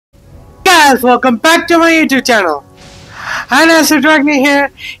guys, welcome back to my YouTube channel. I'm Answer Dragon here,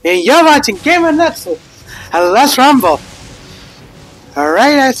 and you're watching Game of Netflix. And let's rumble.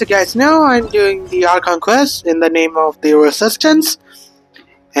 Alright, as you guys know, I'm doing the Archon quest in the name of the Resistance.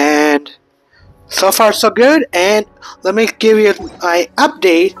 And so far so good, and let me give you my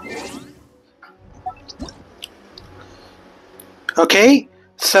update. Okay,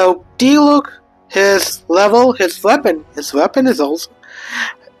 so D-Look, his level, his weapon is also...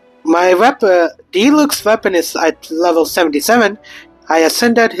 My weapon, D-Look's weapon is at level 77. I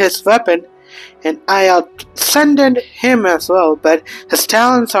ascended his weapon, and I ascended him as well, but his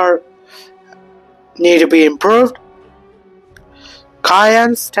talents need to be improved.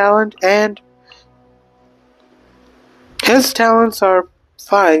 Kyan's talent and his talents are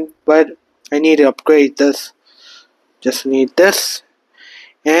fine, but I need to upgrade this. Just need this,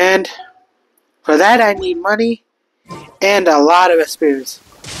 and for that I need money and a lot of experience.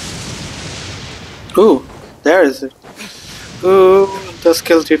 Ooh, there is it. Ooh, the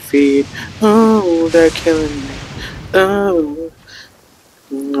skeleton feed. Ooh, they're killing me. Ooh.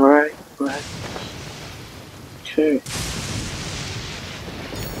 Alright. Okay.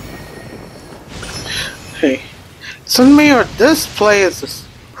 Hey. Suddenly, this place is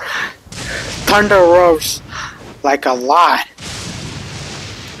thunder roars like a lot.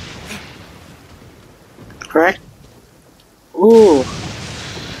 Right? Ooh.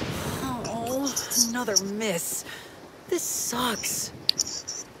 Another miss. This sucks.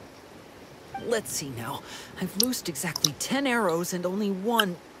 Let's see now. I've loosed exactly 10 arrows and only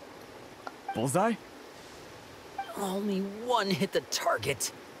one... Bullseye? Only one hit the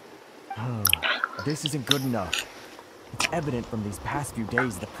target. This isn't good enough. It's evident from these past few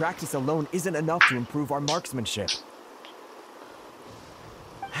days that practice alone isn't enough to improve our marksmanship.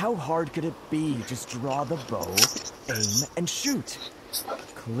 How hard could it be to just draw the bow, aim, and shoot?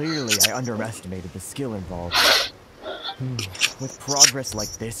 Clearly, I underestimated the skill involved. With progress like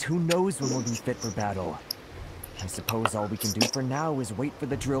this, who knows when we'll be fit for battle? I suppose all we can do for now is wait for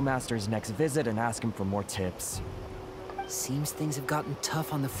the drill master's next visit and ask him for more tips. Seems things have gotten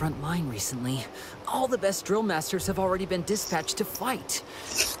tough on the front line recently. All the best drill masters have already been dispatched to fight.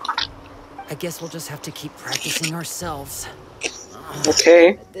 I guess we'll just have to keep practicing ourselves.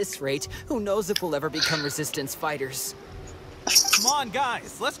 Okay. At this rate, who knows if we'll ever become resistance fighters. Come on,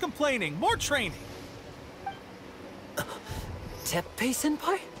 guys, less complaining, more training.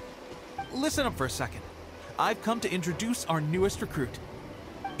 Teppei-senpai? Listen up for a second. I've come to introduce our newest recruit.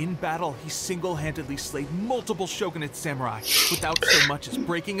 In battle, he single-handedly slayed multiple shogunate samurai without so much as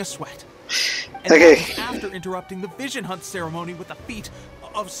breaking a sweat. And that was after interrupting the vision hunt ceremony with a feat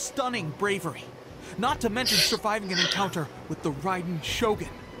of stunning bravery. Not to mention surviving an encounter with the Raiden Shogun.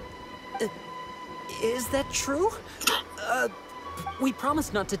 Is that true? We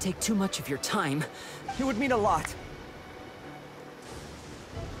promised not to take too much of your time. It would mean a lot.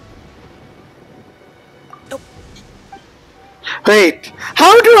 Wait,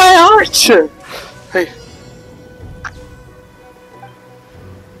 how do I archer? Hey.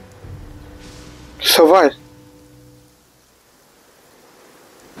 So what?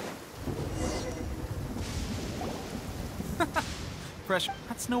 Pressure.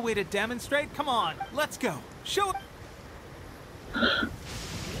 That's no way to demonstrate. Come on, let's go. Show.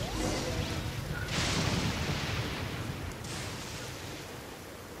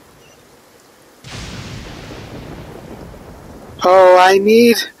 Oh, I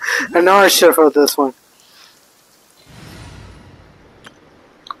need an archer for this one.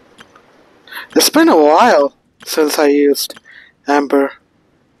 It's been a while since I used Amber.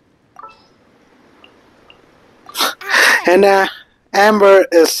 And Amber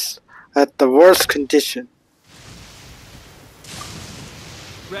is at the worst condition.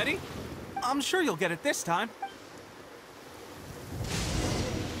 Ready? I'm sure you'll get it this time.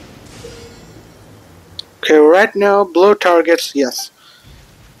 Okay, right now, blue targets, yes.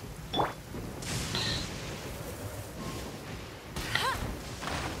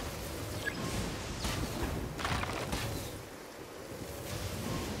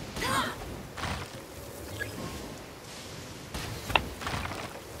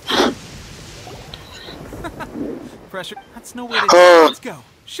 Pressure. That's no way to do it. Let's go.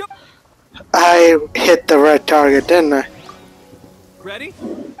 Show. I hit the red target, didn't I? Ready?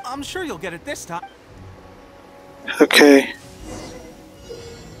 I'm sure you'll get it this time. Okay.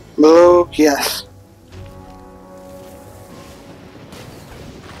 Blue, yes.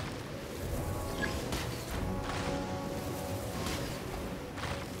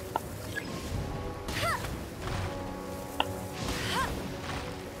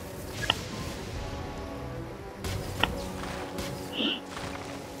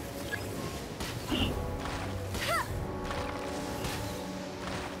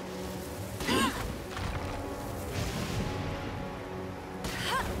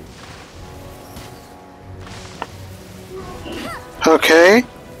 Okay.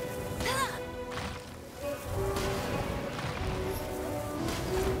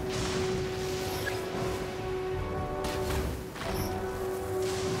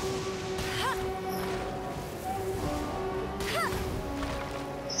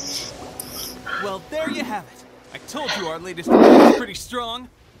 Well, there you have it. I told you our latest recruit is pretty strong.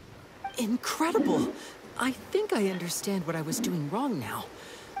 Incredible! I think I understand what I was doing wrong now.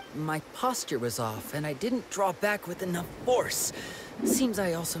 My posture was off, and I didn't draw back with enough force. Seems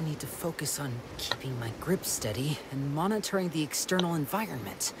I also need to focus on keeping my grip steady and monitoring the external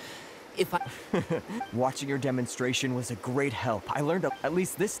environment. If I... Watching your demonstration was a great help. I learned, at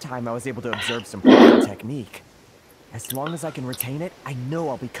least this time, I was able to observe some proper technique. As long as I can retain it, I know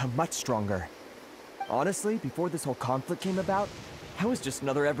I'll become much stronger. Honestly, before this whole conflict came about, I was just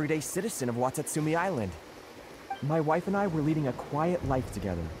another everyday citizen of Watatsumi Island. My wife and I were leading a quiet life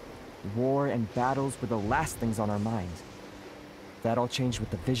together. War and battles were the last things on our minds. That all changed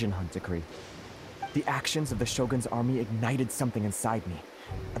with the Vision Hunt decree. The actions of the Shogun's army ignited something inside me.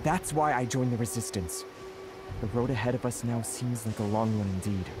 That's why I joined the resistance. The road ahead of us now seems like a long one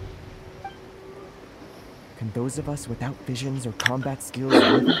indeed. Can those of us without visions or combat skills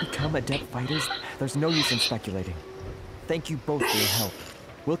really become adept fighters? There's no use in speculating. Thank you both for your help.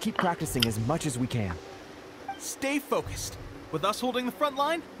 We'll keep practicing as much as we can. Stay focused. With us holding the front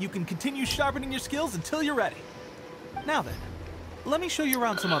line, you can continue sharpening your skills until you're ready. Now then, let me show you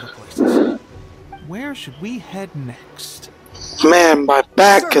around some other places. Where should we head next? Man, my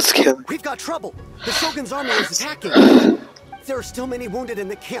back Sir, is killing. we've got trouble. The Shogun's army is attacking. There are still many wounded in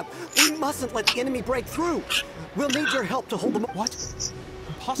the camp. We mustn't let the enemy break through. We'll need your help to hold them up. What?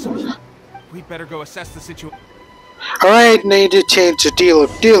 Impossible. We'd better go assess the situation. Alright, need to change the deal.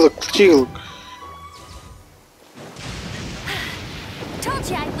 Deal. Told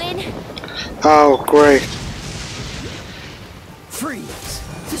you I'd win. Oh, great. Freeze!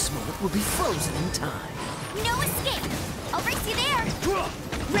 This moment will be frozen in time. No escape. I'll race you there.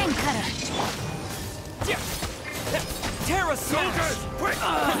 Rain cutter. Terra soldiers!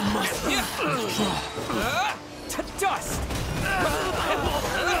 To dust!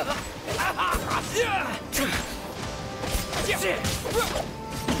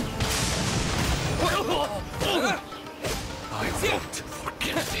 I won't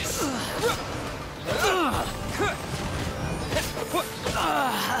forget this.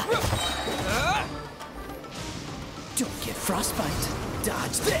 Don't get frostbite.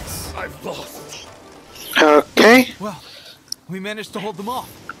 Dodge this. I've lost. Okay. Well, we managed to hold them off.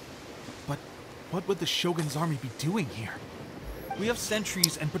 But what would the Shogun's army be doing here? We have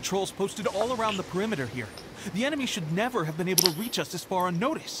sentries and patrols posted all around the perimeter here. The enemy should never have been able to reach us this far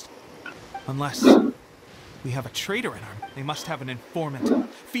unnoticed. Unless we have a traitor in our... They must have an informant,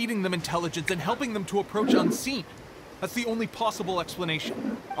 feeding them intelligence and helping them to approach unseen. That's the only possible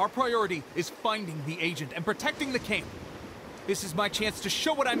explanation. Our priority is finding the agent and protecting the camp. This is my chance to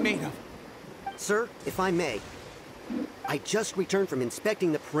show what I'm made of. Sir, if I may, I just returned from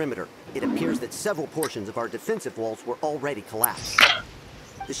inspecting the perimeter. It appears that several portions of our defensive walls were already collapsed.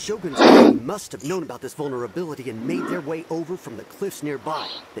 The Shogun's army must have known about this vulnerability and made their way over from the cliffs nearby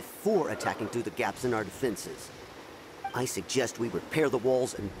before attacking through the gaps in our defenses. I suggest we repair the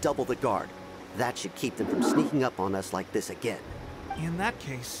walls and double the guard. That should keep them from sneaking up on us like this again. In that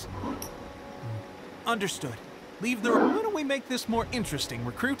case... Understood. Leave the... Why don't we make this more interesting,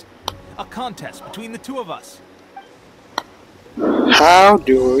 recruit? A contest between the two of us. How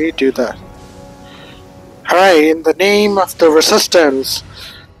do we do that? Alright, in the name of the resistance.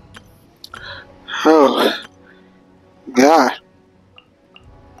 Oh. God.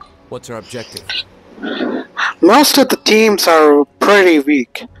 What's our objective? Most of the teams are pretty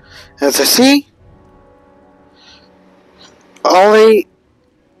weak. As I see, only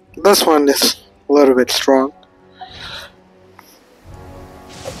this one is a little bit strong.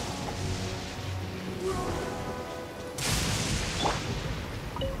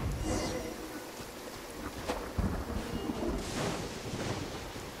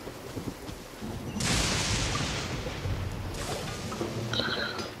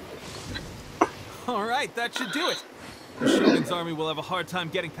 Alright, that should do it. The Shogun's army will have a hard time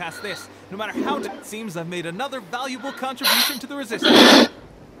getting past this, no matter how it seems I've made another valuable contribution to the resistance.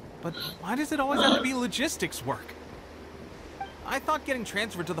 But why does it always have to be logistics work? I thought getting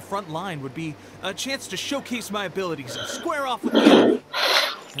transferred to the front line would be a chance to showcase my abilities and square off with the enemy.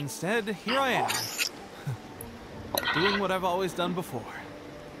 Instead, here I am, doing what I've always done before.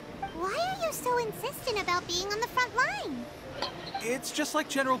 Why are you so insistent about being on the front line? It's just like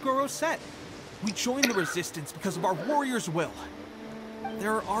General Goro said. We joined the resistance because of our warrior's will.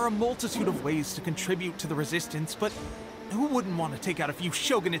 There are a multitude of ways to contribute to the resistance, but Who wouldn't want to take out a few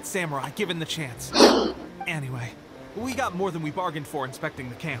shogunate samurai given the chance? Anyway, we got more than we bargained for inspecting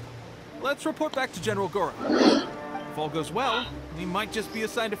the camp. Let's report back to General Goro. If all goes well, we might just be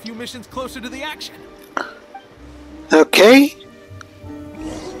assigned a few missions closer to the action. Okay.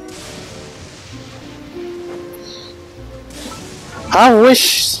 I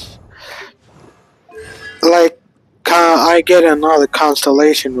wish, like, I get another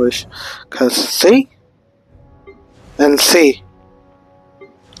constellation wish. Cause see? And see.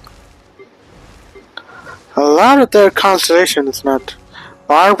 A lot of their constellation is not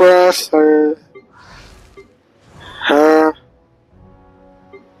barbarous or her.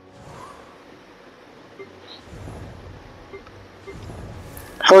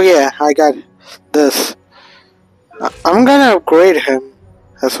 Oh yeah, I got this. I'm gonna upgrade him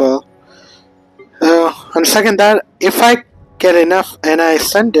as well. On second that, if I get enough and I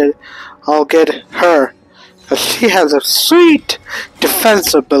send it, I'll get her. Cause she has a sweet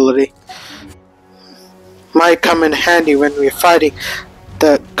defense ability. Might come in handy when we're fighting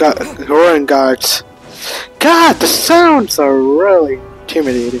the Ruin Guards. God, the sounds are really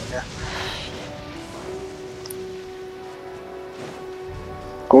intimidating now.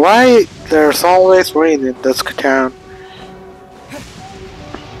 Why there's always rain in this town?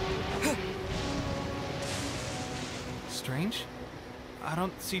 Strange. I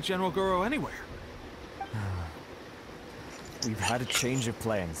don't see General Goro anywhere. We've had a change of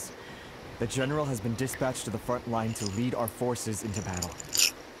plans. The general has been dispatched to the front line to lead our forces into battle.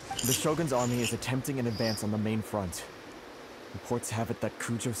 The Shogun's army is attempting an advance on the main front. Reports have it that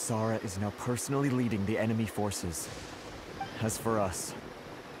Kujo Sara is now personally leading the enemy forces. As for us,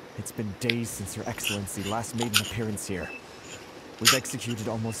 it's been days since Her Excellency last made an appearance here. We've executed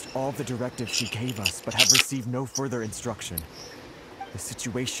almost all the directives she gave us, but have received no further instruction. The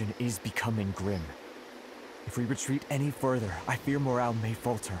situation is becoming grim. If we retreat any further, I fear morale may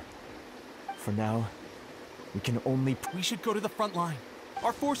falter. For now, we can only... We should go to the front line.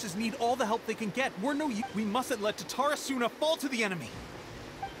 Our forces need all the help they can get. We mustn't let Tatarasuna fall to the enemy.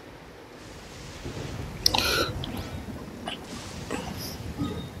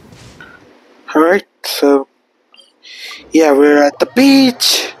 Alright, so... yeah, we're at the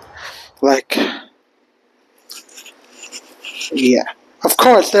beach. Like... yeah. Of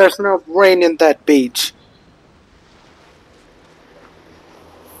course, there's no rain in that beach.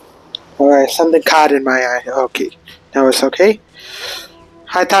 Alright, something caught in my eye. Okay, now it's okay.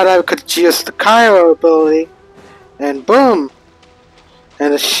 I thought I could use the Cairo ability. And boom!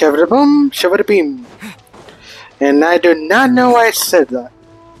 And a shiver-boom, shiver-beam. And I do not know why I said that.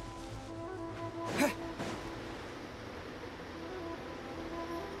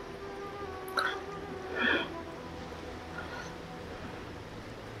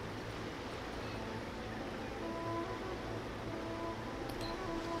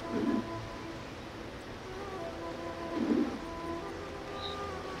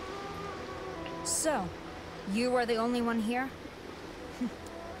 So, you are the only one here?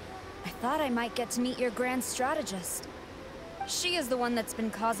 I thought I might get to meet your grand strategist. She is the one that's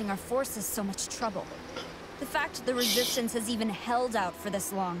been causing our forces so much trouble. The fact the Resistance has even held out for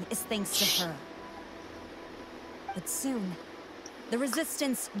this long is thanks to her. But soon, the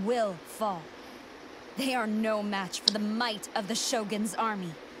Resistance will fall. They are no match for the might of the Shogun's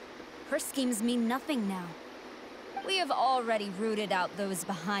army. Her schemes mean nothing now. We have already rooted out those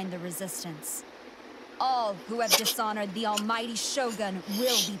behind the Resistance. All who have dishonored the almighty Shogun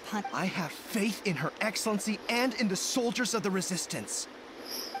will be punished. I have faith in Her Excellency and in the soldiers of the Resistance.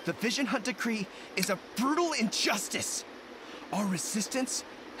 The Vision Hunt Decree is a brutal injustice. Our resistance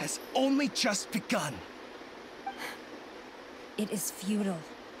has only just begun. It is futile.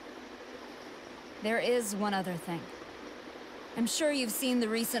 There is one other thing. I'm sure you've seen the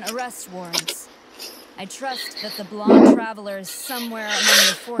recent arrest warrants. I trust that the blonde traveler is somewhere among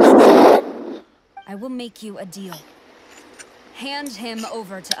your forces. I will make you a deal. Hand him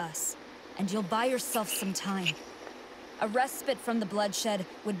over to us, and you'll buy yourself some time. A respite from the bloodshed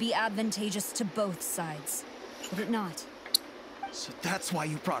would be advantageous to both sides, would it not? So that's why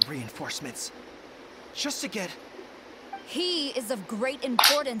you brought reinforcements. Just to get... He is of great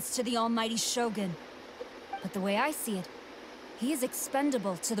importance to the almighty Shogun. But the way I see it, he is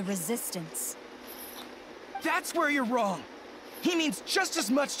expendable to the Resistance. That's where you're wrong. He means just as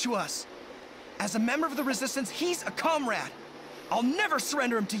much to us. As a member of the Resistance, he's a comrade. I'll never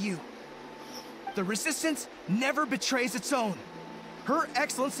surrender him to you. The Resistance never betrays its own. Her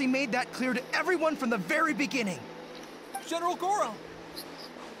Excellency made that clear to everyone from the very beginning. General Goro!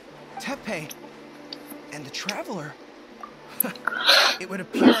 Teppei and the Traveler. It would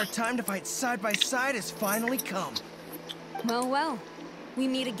appear our time to fight side by side has finally come. Well, well. We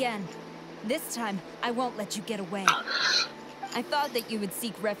meet again. This time, I won't let you get away. I thought that you would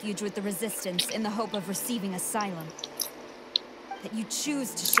seek refuge with the Resistance in the hope of receiving asylum. That you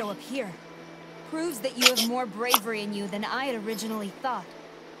choose to show up here proves that you have more bravery in you than I had originally thought.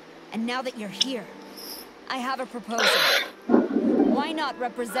 And now that you're here, I have a proposal. Why not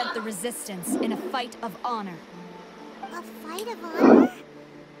represent the Resistance in a fight of honor? A fight of honor?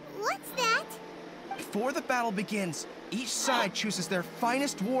 What's that? Before the battle begins, each side chooses their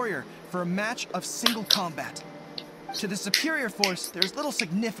finest warrior for a match of single combat. To the superior force, there's little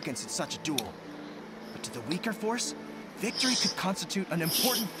significance in such a duel. But to the weaker force, victory could constitute an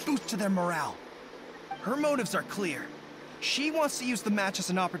important boost to their morale. Her motives are clear. She wants to use the match as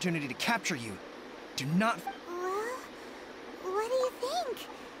an opportunity to capture you. Do not... Well, what do you think?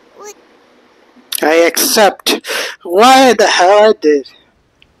 What... I accept. Why the hell I did?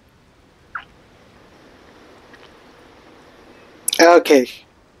 Okay.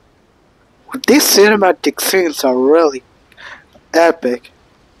 These cinematic scenes are really epic.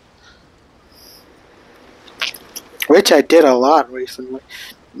 Which I did a lot recently.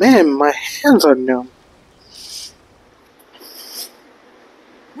 Man, my hands are numb.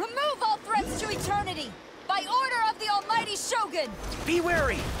 Remove all threats to eternity! By order of the Almighty Shogun! Be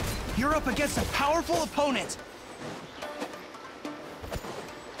wary! You're up against a powerful opponent!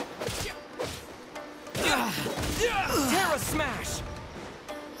 Terra Smash!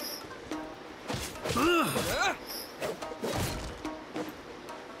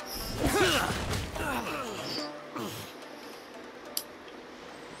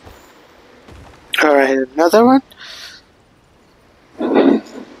 Alright, another one.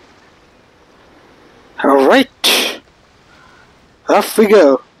 Alright. Off we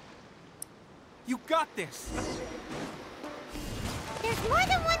go. You got this! There's more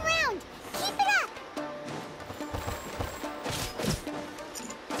than one round! Keep it up!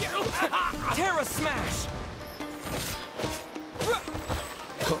 Terra Smash!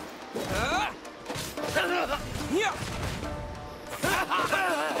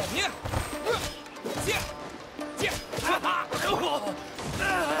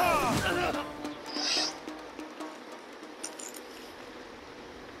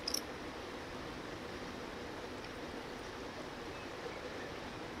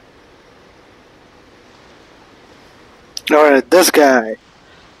 Alright, this guy.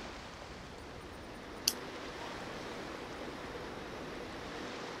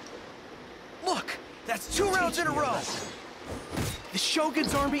 Look! That's 2 rounds in a row! The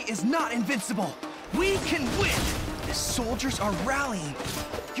Shogun's army is not invincible! We can win! The soldiers are rallying!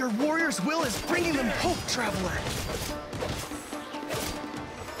 Your warrior's will is bringing them hope, Traveler!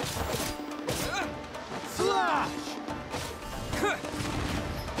 Flash!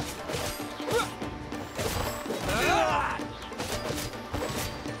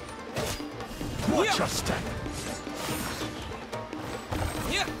 Watch your step.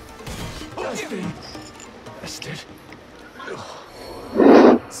 Bested.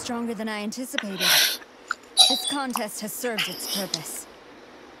 Stronger than I anticipated. This contest has served its purpose.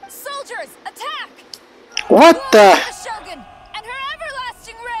 Soldiers, attack! What Glory the? to the Shogun and her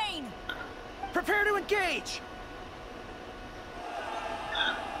everlasting reign! Prepare to engage!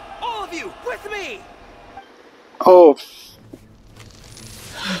 All of you, with me! Oh.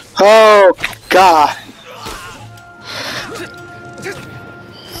 Oh, God.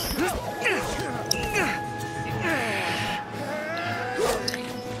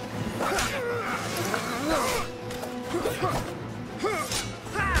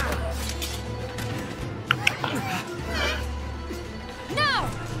 Now!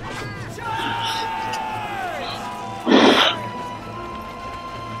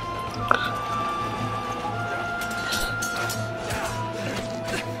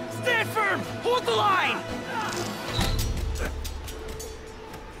 Stand firm! Hold the line!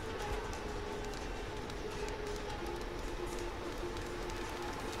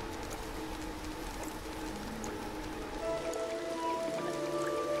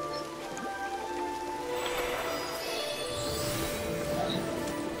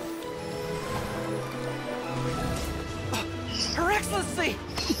 Her Excellency!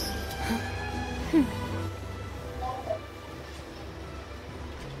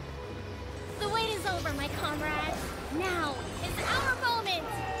 The wait is over, my comrades. Now is our moment!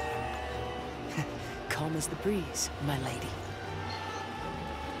 Calm as the breeze, my lady.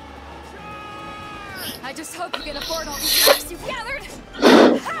 I just hope you can afford all these marks you've gathered!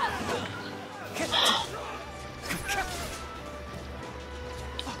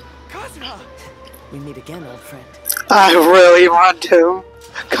 Kazura! We meet again, old friend. I really want to.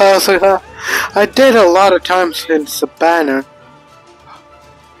 Kazuha. I did a lot of times since the banner.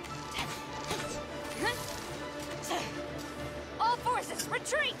 All forces,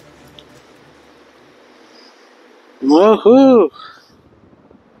 retreat! Woohoo!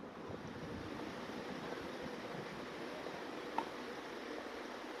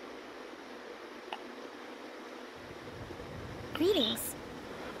 Greetings.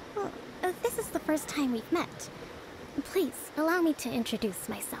 Well, this is the first time we've met. Please, allow me to introduce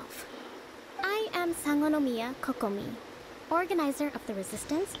myself. I am Sangonomiya Kokomi, organizer of the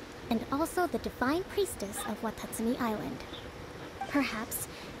Resistance, and also the Divine Priestess of Watatsumi Island. Perhaps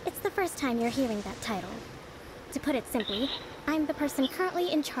it's the first time you're hearing that title. To put it simply, I'm the person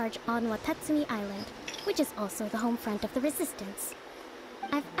currently in charge on Watatsumi Island, which is also the home front of the Resistance.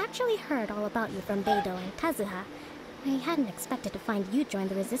 I've actually heard all about you from Beidou and Kazuha. I hadn't expected to find you join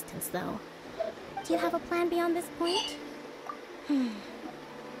the Resistance, though. Do you have a plan beyond this point?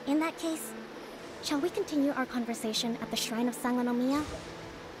 In that case, shall we continue our conversation at the Shrine of Sangonomiya?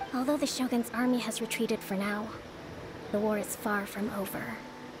 Although the Shogun's army has retreated for now, the war is far from over.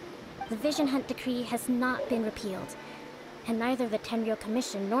 The Vision Hunt Decree has not been repealed, and neither the Tenryo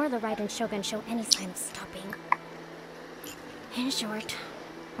Commission nor the Raiden Shogun show any sign of stopping. In short,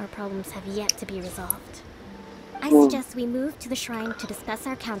 our problems have yet to be resolved. I suggest we move to the shrine to discuss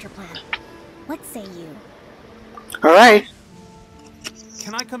our counterplan. What say you? Alright.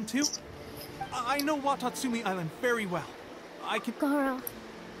 Can I come too? I know Watatsumi Island very well. I can... Goro,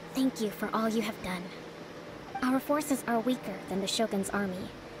 thank you for all you have done. Our forces are weaker than the Shogun's army,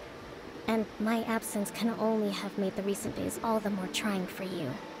 and my absence can only have made the recent days all the more trying for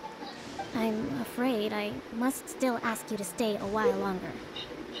you. I'm afraid I must still ask you to stay a while longer,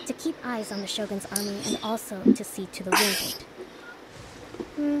 to keep eyes on the Shogun's army and also to see to the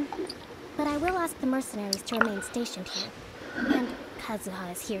wounded. But I will ask the mercenaries to remain stationed here, and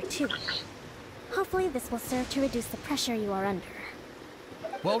Kazuha is here too. Hopefully this will serve to reduce the pressure you are under.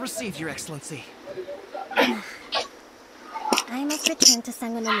 Well received, Your Excellency. I must return to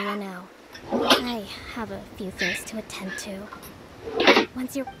Sangonomiya now. I have a few things to attend to.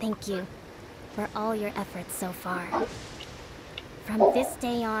 Thank you for all your efforts so far. From this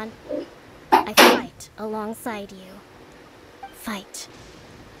day on, I fight alongside you. Fight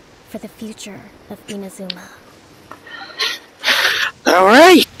for the future of Inazuma.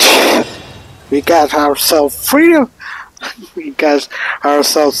 Alright! We got ourselves freedom! We got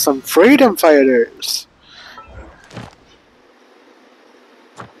ourselves some freedom fighters!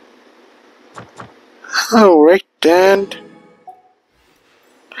 Alright then.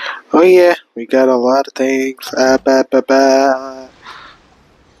 Oh yeah, we got a lot of things.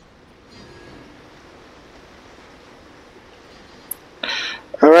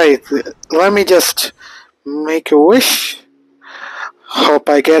 Alright, let me just make a wish. Hope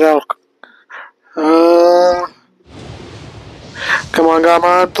I get out. Come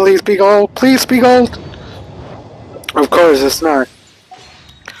on, please be gold, please be gold! Of course it's not.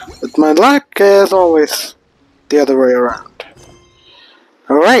 With my luck, as always, the other way around.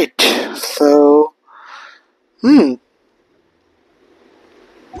 Alright, so...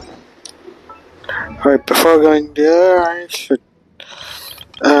 Alright, before going there, I should...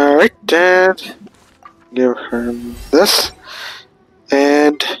 Alright, Dad. Give him this.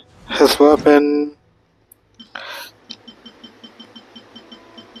 And his weapon...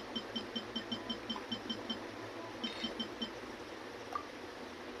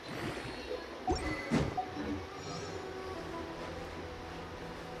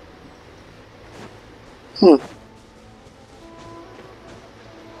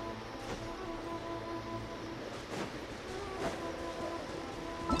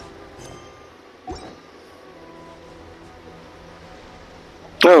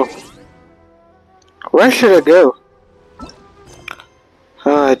 Oh. Where should I go?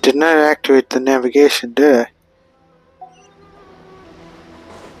 Oh, I did not activate the navigation, did I?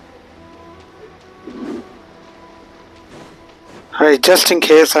 Alright, just in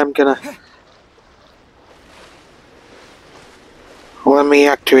case I'm gonna... Let me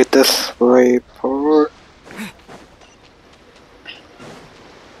activate this way forward.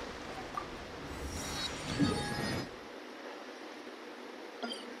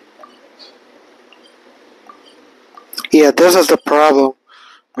 Yeah, this is the problem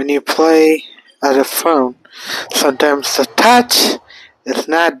when you play at a phone. Sometimes the touch is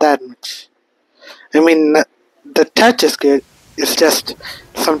not that much. I mean, the touch is good. It's just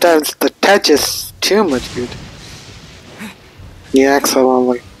sometimes the touch is too much good. You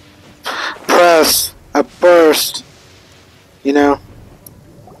accidentally press a burst, you know.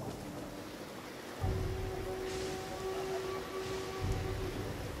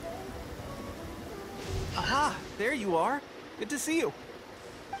 there you are. Good to see you.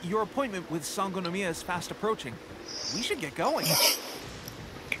 Your appointment with Sangonomiya is fast approaching. We should get going.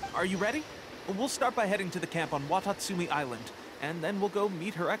 Are you ready? We'll start by heading to the camp on Watatsumi Island, and then we'll go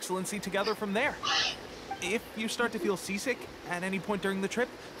meet Her Excellency together from there. If you start to feel seasick at any point during the trip,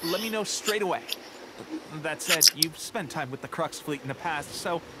 let me know straight away. That said, you've spent time with the Crux fleet in the past,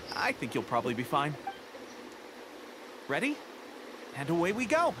 so I think you'll probably be fine. Ready? And away we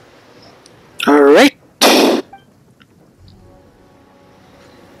go! Alright.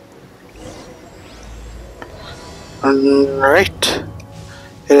 Alright.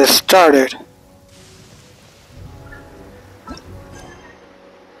 It has started.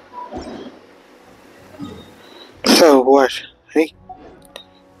 So what? Hey?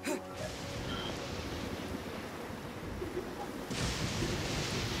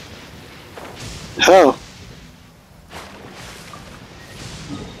 Oh.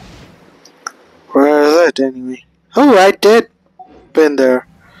 Where is it anyway? Oh, I did been there.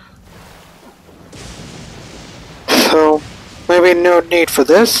 So maybe no need for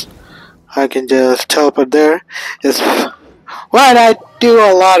this. I can just teleport there. It's why I do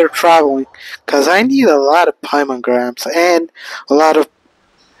a lot of traveling, cause I need a lot of Paimongrams and a lot of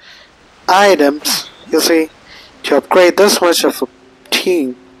items. You see, to upgrade this much of a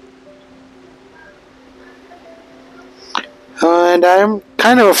team. And I'm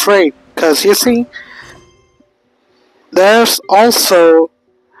kind of afraid, cause you see, there's also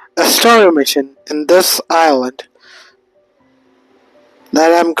a story mission in this island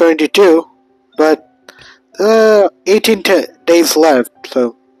that I'm going to do, but 18 days left,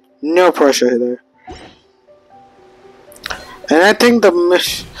 so no pressure there. And I think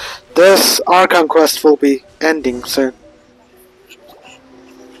this Archon quest will be ending soon.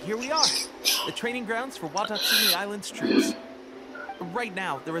 Here we are, the training grounds for Watatsumi Island's troops. Right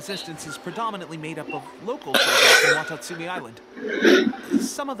now, the resistance is predominantly made up of local soldiers from Watatsumi Island.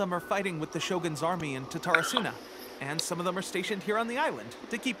 Some of them are fighting with the Shogun's army in Tatarasuna, and some of them are stationed here on the island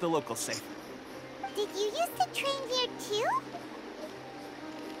to keep the locals safe. Did you used to train here too?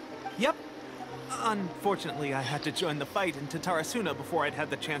 Yep. Unfortunately, I had to join the fight in Tatarasuna before I'd had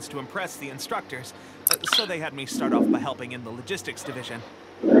the chance to impress the instructors, so they had me start off by helping in the logistics division.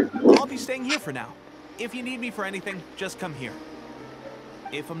 I'll be staying here for now. If you need me for anything, just come here.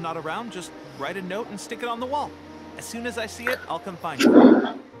 If I'm not around, just write a note and stick it on the wall. As soon as I see it, I'll come find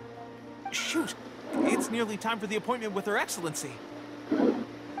you. Shoot! It's nearly time for the appointment with Her Excellency.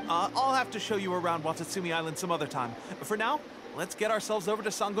 I'll have to show you around Watatsumi Island some other time. For now, let's get ourselves over to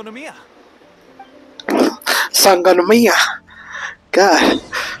Sangonomiya. Sangonomiya! God,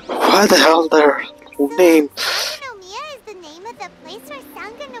 what the hell their name? Sangonomiya is the name of the place where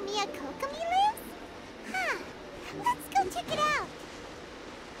Sangonomiya Kokomi lives? Huh. Let's go check it out.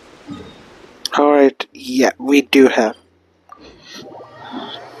 Alright, yeah, we do have.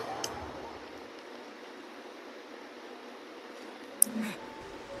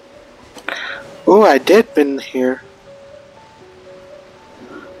 Oh, I did been here.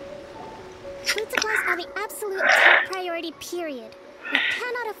 Food supplies are the absolute top priority, period. We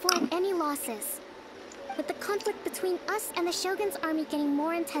cannot afford any losses. With the conflict between us and the Shogun's army getting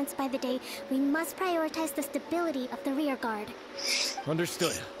more intense by the day, we must prioritize the stability of the rear guard.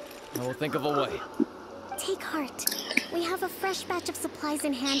 Understood. I will think of a way. Take heart. We have a fresh batch of supplies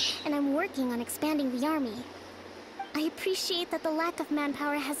in hand, and I'm working on expanding the army. I appreciate that the lack of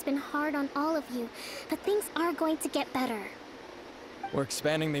manpower has been hard on all of you, but things are going to get better. We're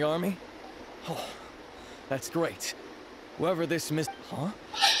expanding the army? Oh, that's great. Whoever this Huh?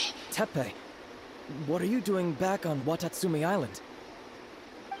 Teppei, what are you doing back on Watatsumi Island?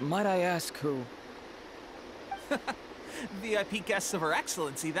 Might I ask who? VIP guests of Her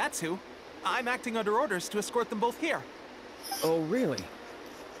Excellency, that's who. I'm acting under orders to escort them both here. Oh, really?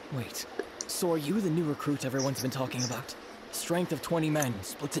 Wait, so are you the new recruit everyone's been talking about? Strength of 20 men,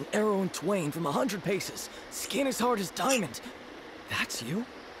 splits an arrow in twain from 100 paces, skin as hard as diamond. That's you?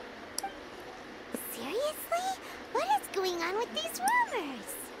 Seriously? What is going on with these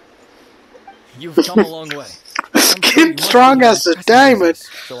rumors? You've come a long way. Skin strong as a diamond.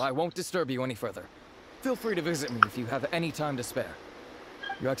 So I won't disturb you any further. Feel free to visit me if you have any time to spare.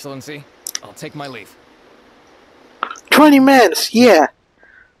 Your Excellency, I'll take my leave. 20 minutes, yeah.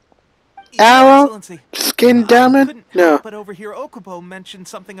 Arrow? Skin diamond? No. But over here, Okubo mentioned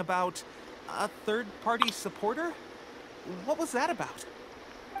something about a third-party supporter? What was that about?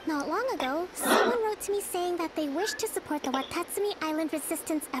 Not long ago, someone wrote to me saying that they wish to support the Watatsumi Island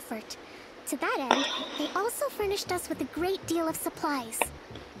resistance effort. To that end, they also furnished us with a great deal of supplies.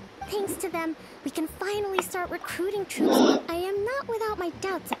 Thanks to them, we can finally start recruiting troops. I am not without my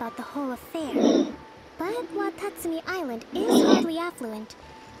doubts about the whole affair. But Watatsumi Island is hardly affluent,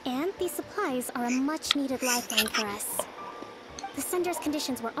 and these supplies are a much-needed lifeline for us. The sender's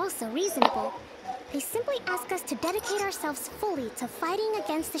conditions were also reasonable. They simply ask us to dedicate ourselves fully to fighting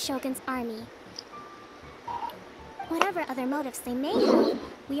against the Shogun's army. Whatever other motives they may have,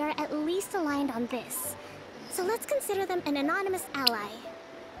 we are at least aligned on this. So let's consider them an anonymous ally.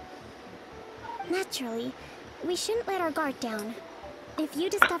 Naturally, we shouldn't let our guard down. If you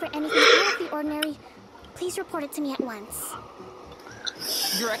discover anything out of the ordinary, please report it to me at once.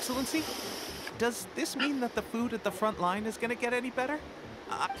 Your Excellency, does this mean that the food at the front line is gonna get any better?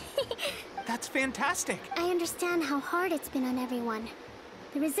 That's fantastic. I understand how hard it's been on everyone.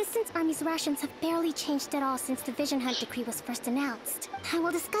 The Resistance Army's rations have barely changed at all since the Vision Hunt Decree was first announced. I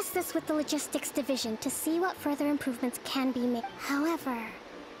will discuss this with the Logistics Division to see what further improvements can be made. However,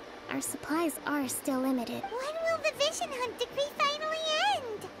 our supplies are still limited. When will the Vision Hunt Decree finally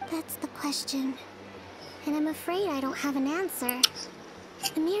end? That's the question. And I'm afraid I don't have an answer.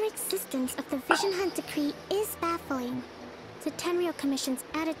 The mere existence of the Vision Hunt Decree is baffling. The Tenryou Commission's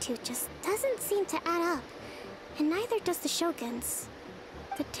attitude just doesn't seem to add up. And neither does the Shogun's.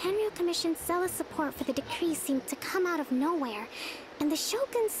 The Tenryou Commission's zealous support for the decree seemed to come out of nowhere, and the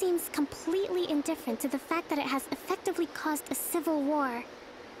Shogun seems completely indifferent to the fact that it has effectively caused a civil war.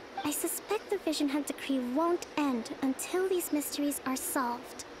 I suspect the Vision Hunt Decree won't end until these mysteries are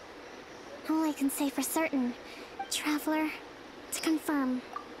solved. All I can say for certain, Traveler, to confirm,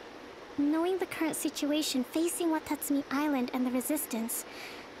 knowing the current situation facing Watatsumi Island and the Resistance,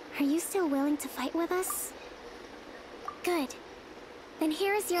 are you still willing to fight with us? Good. Then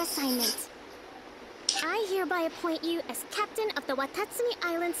here is your assignment. I hereby appoint you as captain of the Watatsumi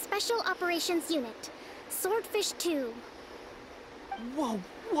Island Special Operations Unit, Swordfish 2. Whoa,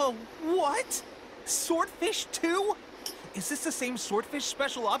 what? Swordfish 2? Is this the same Swordfish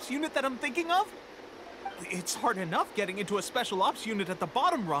Special Ops unit that I'm thinking of? It's hard enough getting into a Special Ops unit at the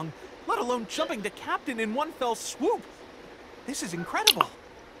bottom rung, let alone jumping to captain in one fell swoop. This is incredible.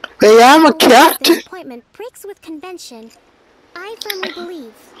 Hey, I'm a captain. This appointment breaks with convention. I firmly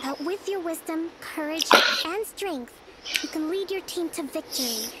believe that with your wisdom, courage, and strength, you can lead your team to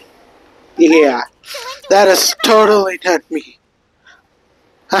victory. Yeah, that is totally not me.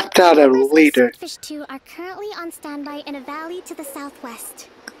 I'm not a leader. Swordfish 2 are currently on standby in a valley to the southwest.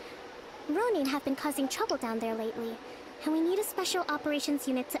 Ronin have been causing trouble down there lately, and we need a special operations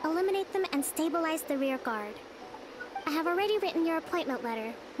unit to eliminate them and stabilize the rear guard. I have already written your appointment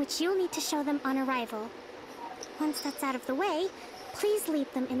letter, which you'll need to show them on arrival. Once that's out of the way, please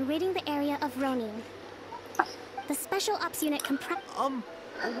lead them in ridding the area of Ronin. The Special Ops Unit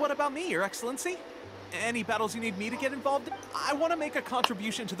what about me, Your Excellency? Any battles you need me to get involved in? I want to make a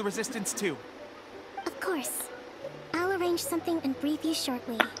contribution to the Resistance too. Of course. I'll arrange something and brief you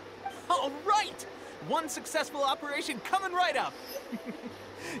shortly. All right! One successful operation coming right up!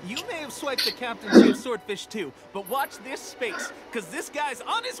 You may have swiped the captaincy of Swordfish 2, but watch this space, because this guy's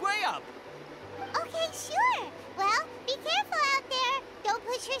on his way up! Okay, sure. Well, be careful out there. Don't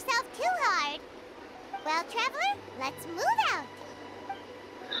push yourself too hard. Well, Traveler, let's move out.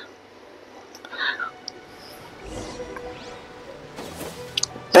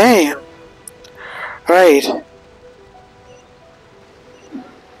 Damn. Right.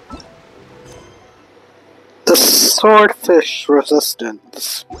 The Swordfish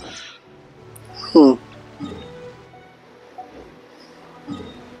Resistance.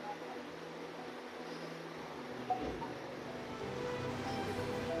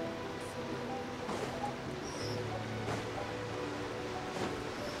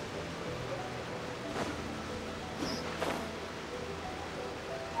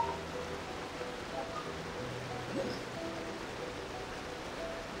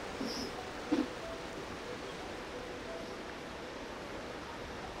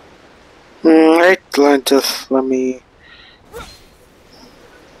 Right, just let me...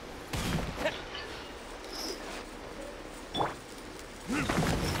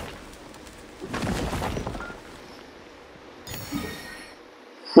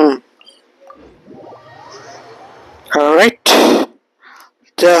 Alright,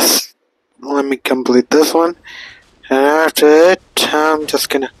 just let me complete this one, and after it, I'm just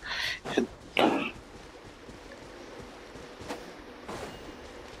gonna...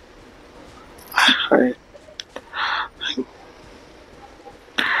 Alright.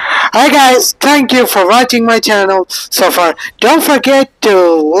 Hi guys, thank you for watching my channel so far. Don't forget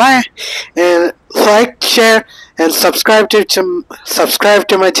to like, share, and subscribe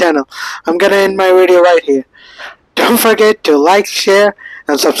to my channel. I'm gonna end my video right here. Don't forget to like, share,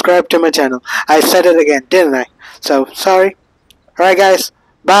 and subscribe to my channel. I said it again, didn't I? So sorry. Alright guys,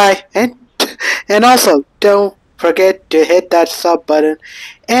 bye and And also, don't forget to hit that sub button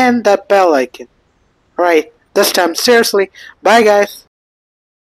and that bell icon. Right, this time seriously, bye guys.